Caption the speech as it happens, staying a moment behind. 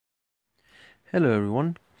Hello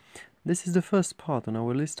everyone, this is the first part on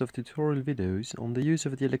our list of tutorial videos on the use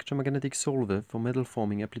of the electromagnetic solver for metal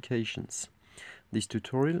forming applications. This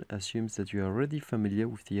tutorial assumes that you are already familiar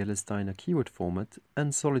with the LS-DYNA keyword format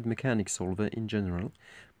and solid mechanics solver in general,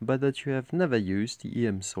 but that you have never used the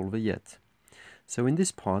EM solver yet. So in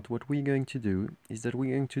this part what we're going to do is that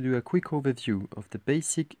we're going to do a quick overview of the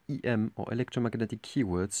basic EM or electromagnetic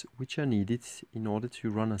keywords which are needed in order to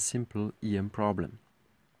run a simple EM problem.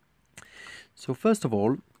 So first of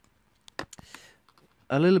all,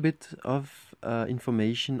 a little bit of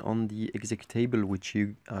information on the executable which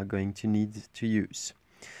you are going to need to use.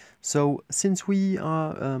 So since the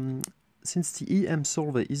EM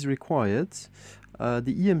solver is required,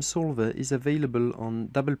 the EM solver is available on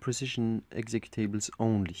double precision executables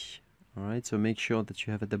only. Alright, so make sure that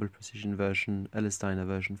you have a double precision version, LS-DYNA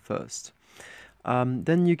version first.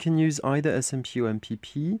 Then you can use either SMP or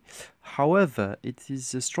MPP. However, it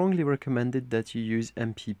is strongly recommended that you use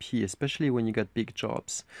MPP, especially when you got big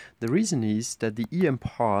jobs. The reason is that the EM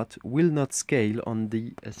part will not scale on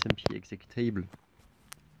the SMP executable.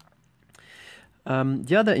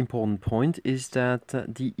 The other important point is that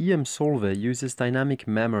the EM solver uses dynamic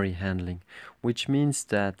memory handling, which means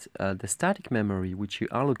that the static memory which you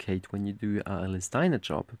allocate when you do a LS-DYNA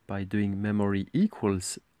job by doing memory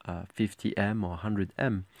equals 50M or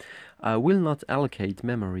 100M will not allocate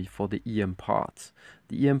memory for the EM part.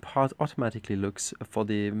 The EM part automatically looks for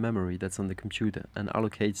the memory that's on the computer and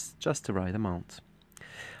allocates just the right amount.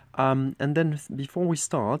 And then before we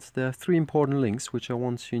start, there are three important links which I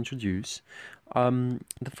want to introduce.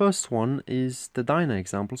 The first one is the DYNA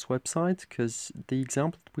examples website, because the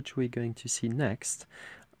example which we're going to see next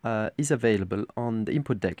is available on the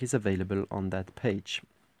input deck, is available on that page.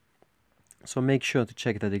 So make sure to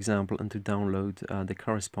check that example and to download the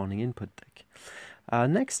corresponding input deck.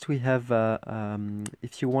 Next we have,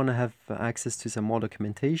 if you want to have access to some more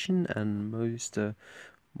documentation and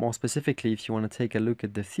more specifically if you want to take a look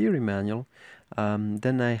at the theory manual,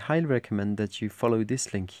 then I highly recommend that you follow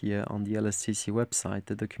this link here on the LSTC website,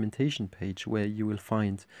 the documentation page, where you will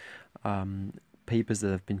find papers that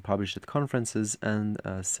have been published at conferences and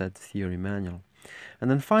said theory manual. And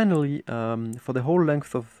then finally, for the whole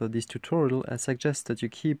length of this tutorial, I suggest that you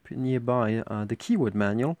keep nearby the keyword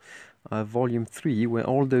manual, volume 3, where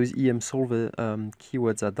all those EM solver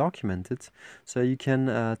keywords are documented, so you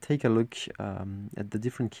can take a look at the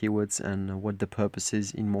different keywords and what the purpose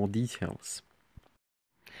is in more details.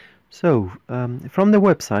 So, from the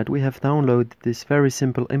website we have downloaded this very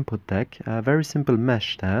simple input deck, a very simple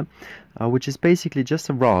mesh there, which is basically just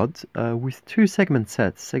a rod with two segment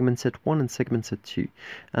sets, segment set 1 and segment set 2.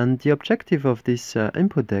 And the objective of this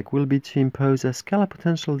input deck will be to impose a scalar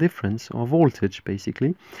potential difference, or voltage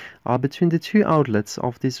basically, between the two outlets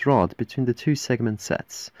of this rod, between the two segment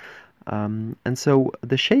sets. And so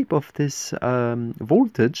the shape of this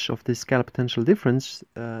voltage of this scalar potential difference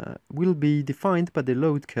will be defined by the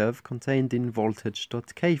load curve contained in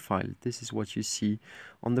voltage.k file. This is what you see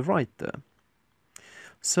on the right there.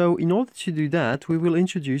 So in order to do that, we will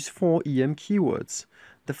introduce 4 EM keywords.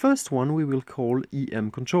 The first one we will call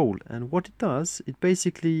EM control, and what it does, it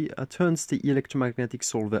basically turns the electromagnetic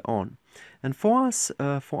solver on. And for us,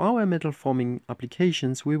 for our metal forming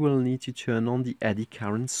applications, we will need to turn on the eddy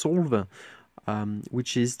current solver,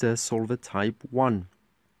 which is the solver type 1.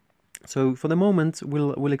 So for the moment,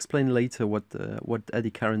 we'll explain later what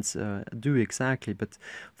eddy currents do exactly, but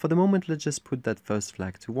for the moment let's just put that first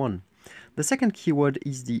flag to 1. The second keyword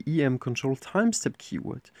is the EM control time step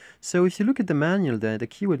keyword. So if you look at the manual there, the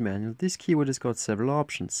keyword manual, this keyword has got several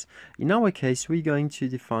options. In our case, we're going to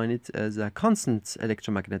define it as a constant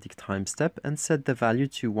electromagnetic time step and set the value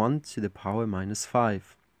to 1 to the power minus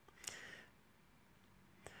 5.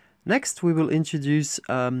 Next, we will introduce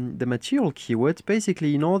the material keyword.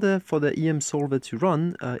 Basically, in order for the EM solver to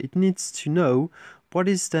run, it needs to know what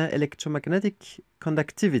is the electromagnetic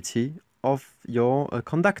conductivity of your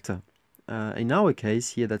conductor. In our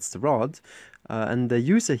case, here that's the rod, and the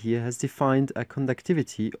user here has defined a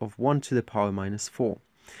conductivity of 1 to the power minus 4.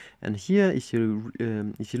 And here, if you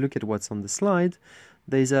look at what's on the slide,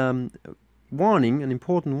 there's warning, an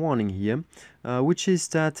important warning here, which is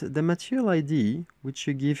that the material ID which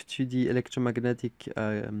you give to the electromagnetic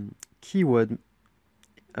keyword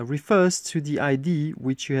refers to the ID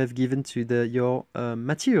which you have given to your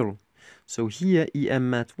material. So here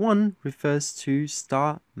EMMAT1 refers to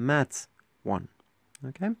star mat1.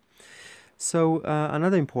 Okay, so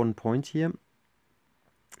another important point here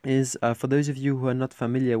is for those of you who are not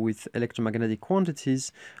familiar with electromagnetic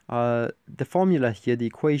quantities, the formula here, the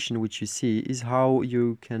equation which you see, is how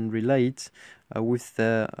you can relate with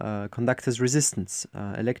the conductor's resistance.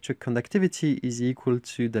 Electric conductivity is equal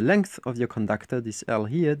to the length of your conductor, this L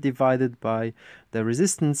here, divided by the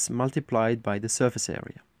resistance multiplied by the surface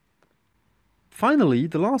area. Finally,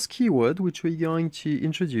 the last keyword which we're going to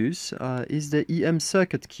introduce is the EM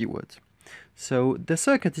circuit keyword. So the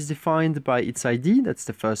circuit is defined by its ID, that's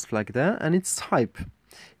the first flag there, and its type.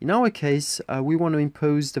 In our case, we want to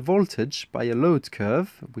impose the voltage by a load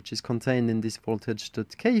curve, which is contained in this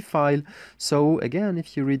voltage.k file. So again,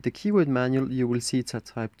 if you read the keyword manual, you will see it's a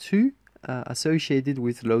type 2 associated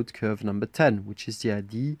with load curve number 10, which is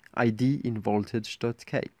the ID in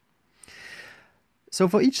voltage.k. So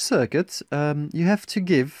for each circuit, you have to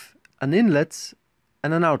give an inlet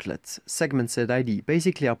and an outlet segment set ID,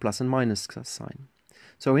 basically a plus and minus sign.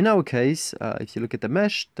 So in our case, if you look at the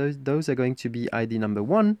mesh, those are going to be ID number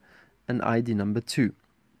 1 and ID number 2.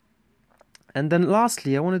 And then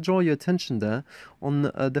lastly, I want to draw your attention there on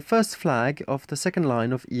the first flag of the second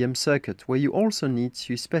line of EM circuit, where you also need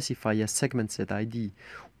to specify a segment set ID.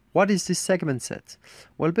 What is this segment set?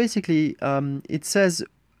 Well, basically, it says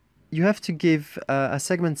you have to give a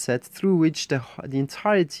segment set through which the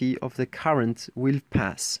entirety of the current will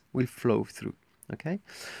flow through. Okay,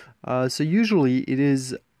 so usually it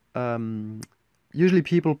is usually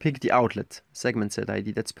people pick the outlet segment set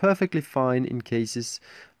ID. That's perfectly fine in cases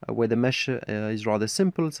where the mesh is rather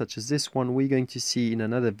simple, such as this one. We're going to see in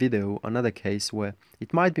another video another case where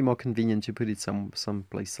it might be more convenient to put it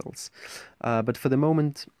someplace else. But for the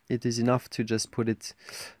moment, it is enough to just put it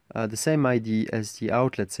the same ID as the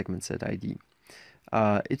outlet segment set ID.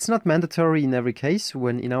 It's not mandatory in every case.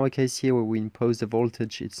 When in our case here, where we impose the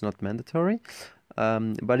voltage, it's not mandatory.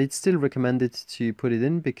 But it's still recommended to put it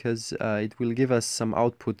in because it will give us some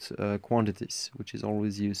output quantities, which is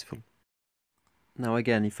always useful. Now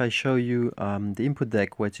again, if I show you the input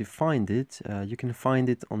deck where to find it, you can find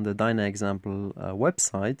it on the DYNA example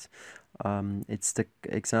website. It's the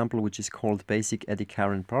example which is called Basic Eddy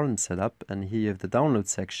Current Problem Setup, and here you have the download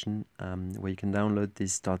section where you can download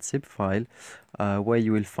this .zip file where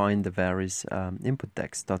you will find the various input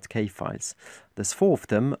decks.k files. There's 4 of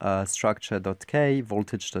them, structure.k,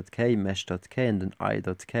 voltage.k, mesh.k, and then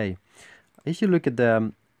I.k. If you look at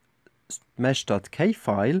the mesh.k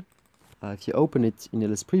file, if you open it in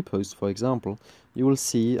LS Prepost, for example, you will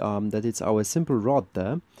see that it's our simple rod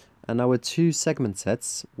there, and our 2 segment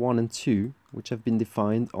sets, 1 and 2, which have been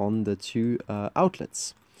defined on the 2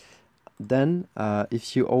 outlets. Then,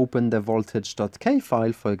 if you open the voltage.k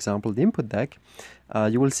file, for example, the input deck,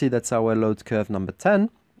 you will see that's our load curve number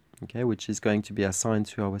 10, okay, which is going to be assigned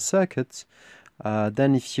to our circuit.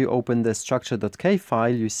 Then if you open the structure.k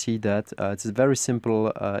file, you see that it's a very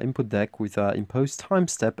simple input deck with an imposed time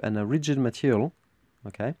step and a rigid material,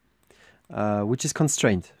 okay, which is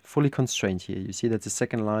constrained, fully constrained here. You see that's the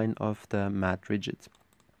second line of the mat rigid.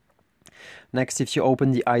 Next, if you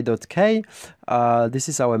open the I.k, this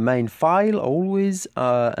is our main file always,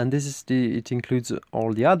 and this is it includes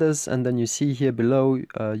all the others. And then you see here below,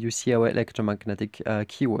 you see our electromagnetic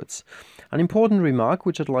keywords. An important remark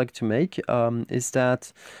which I'd like to make is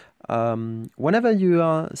that whenever you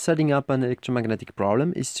are setting up an electromagnetic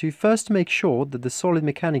problem, is to first make sure that the solid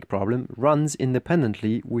mechanic problem runs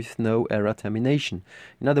independently with no error termination.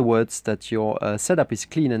 In other words, that your setup is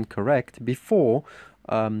clean and correct before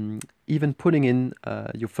even putting in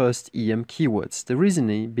your first EM keywords. The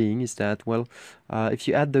reasoning being is that, well, if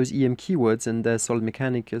you add those EM keywords and the solid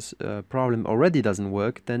mechanics problem already doesn't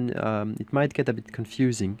work, then it might get a bit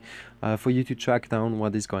confusing for you to track down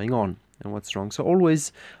what is going on and what's wrong. So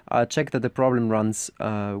always check that the problem runs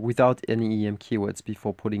without any EM keywords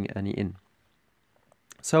before putting any in.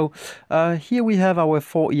 So here we have our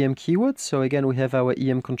 4 EM keywords. So again, we have our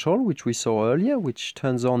EM control, which we saw earlier, which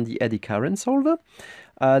turns on the eddy current solver.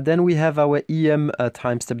 Then we have our EM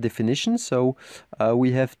time step definition. So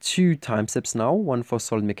we have 2 time steps now, one for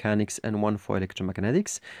solid mechanics and one for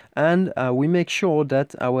electromagnetics. And we make sure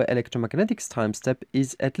that our electromagnetics time step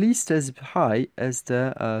is at least as high as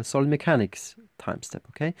the solid mechanics time step.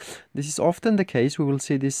 Okay, this is often the case. We will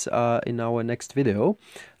see this in our next video.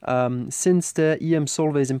 Since the EM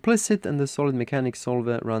solver is implicit and the solid mechanics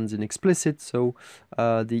solver runs in explicit, so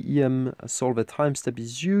the EM solver time step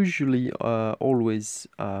is usually always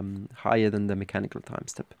higher than the mechanical time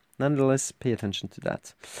step. Nonetheless, pay attention to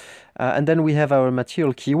that. And then we have our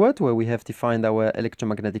material keyword, where we have defined our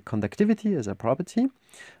electromagnetic conductivity as a property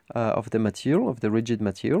of the material, of the rigid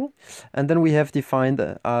material. And then we have defined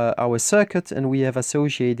our circuit, and we have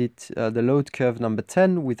associated the load curve number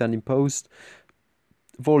 10 with an imposed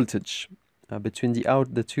voltage between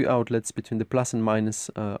the 2 outlets, between the plus and minus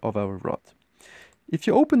of our rod. If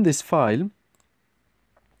you open this file,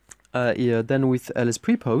 here, then with LS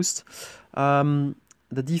prepost,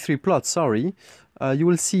 the D3 plot, sorry, you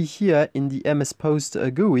will see here in the MS post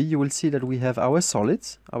GUI, you will see that we have our solid,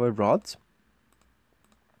 our rod,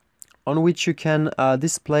 on which you can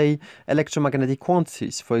display electromagnetic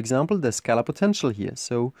quantities. For example, the scalar potential here.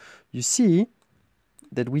 So you see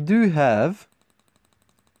that we do have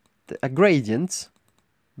a gradient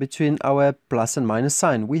between our plus and minus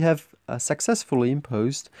sign. We have successfully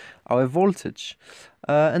imposed our voltage.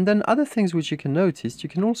 And then other things which you can notice, you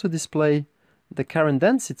can also display the current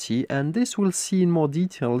density, and this we'll see in more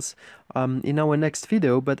details in our next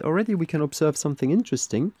video, but already we can observe something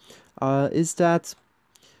interesting, is that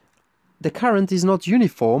the current is not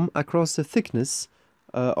uniform across the thickness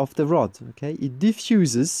of the rod. Okay, it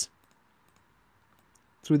diffuses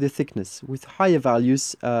through the thickness with higher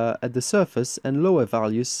values at the surface and lower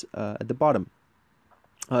values at the bottom,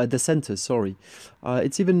 at the center, sorry.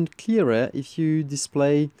 It's even clearer if you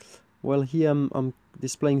display, well, here I'm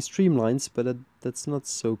displaying streamlines, but that's not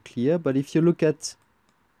so clear. But if you look at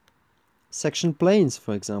section planes,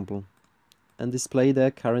 for example, and display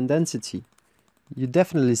their current density, you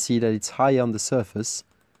definitely see that it's higher on the surface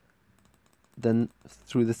than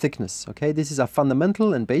through the thickness. Okay, this is a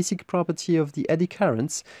fundamental and basic property of the eddy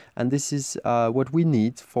currents, and this is what we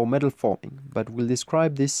need for metal forming, but we'll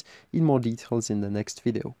describe this in more details in the next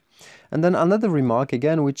video. And then another remark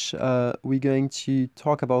again, which we're going to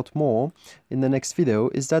talk about more in the next video,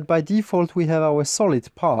 is that by default we have our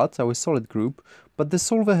solid part, our solid group, but the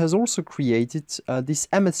solver has also created this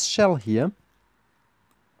MS shell here,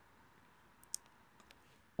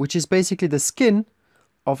 which is basically the skin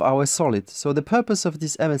of our solid. So the purpose of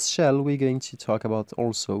this MS shell we're going to talk about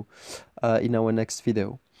also in our next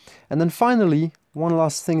video. And then finally, one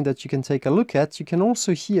last thing that you can take a look at, you can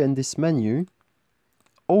also here in this menu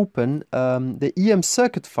open the EM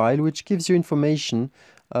circuit file, which gives you information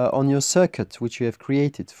on your circuit which you have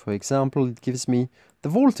created. For example, it gives me the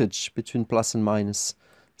voltage between plus and minus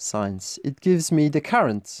signs. It gives me the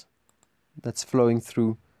current that's flowing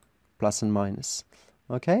through plus and minus.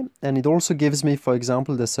 Okay, and it also gives me, for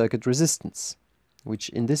example, the circuit resistance, which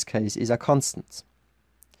in this case is a constant.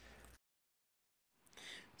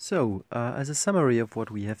 So, as a summary of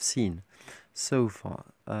what we have seen so far,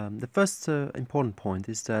 the first important point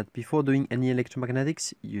is that before doing any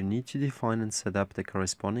electromagnetics, you need to define and set up the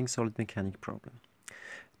corresponding solid mechanic problem.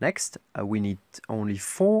 Next, we need only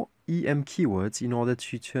 4 EM keywords in order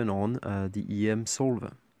to turn on the EM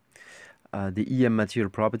solver. The EM material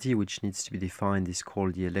property which needs to be defined is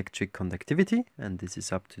called the electric conductivity, and this is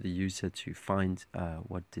up to the user to find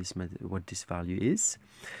what this value is.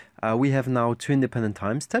 We have now 2 independent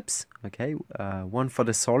time steps, okay, one for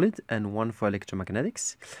the solid and one for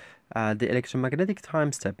electromagnetics. The electromagnetic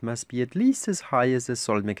time step must be at least as high as the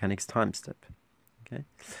solid mechanics time step. Okay.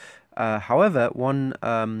 However, one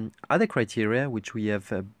other criteria which we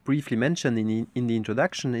have briefly mentioned in the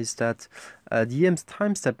introduction is that the EM's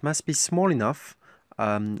time step must be small enough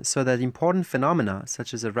so that important phenomena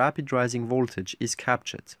such as a rapid rising voltage is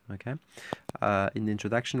captured. Okay, in the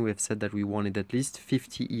introduction we have said that we wanted at least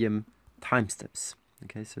 50 EM time steps.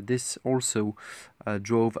 Okay, so this also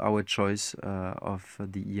drove our choice of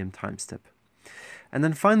the EM time step. And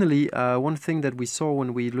then finally, one thing that we saw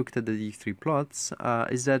when we looked at the D3 plots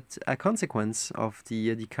is that a consequence of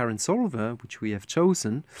the current solver, which we have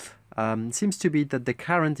chosen, seems to be that the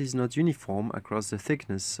current is not uniform across the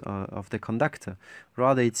thickness of the conductor.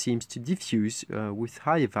 Rather, it seems to diffuse with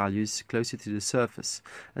higher values closer to the surface.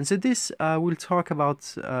 And so this we'll talk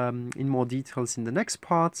about in more details in the next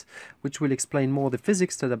part, which will explain more the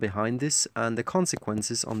physics that are behind this and the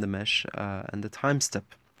consequences on the mesh and the time step.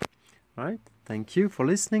 All right. Thank you for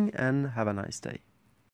listening and have a nice day.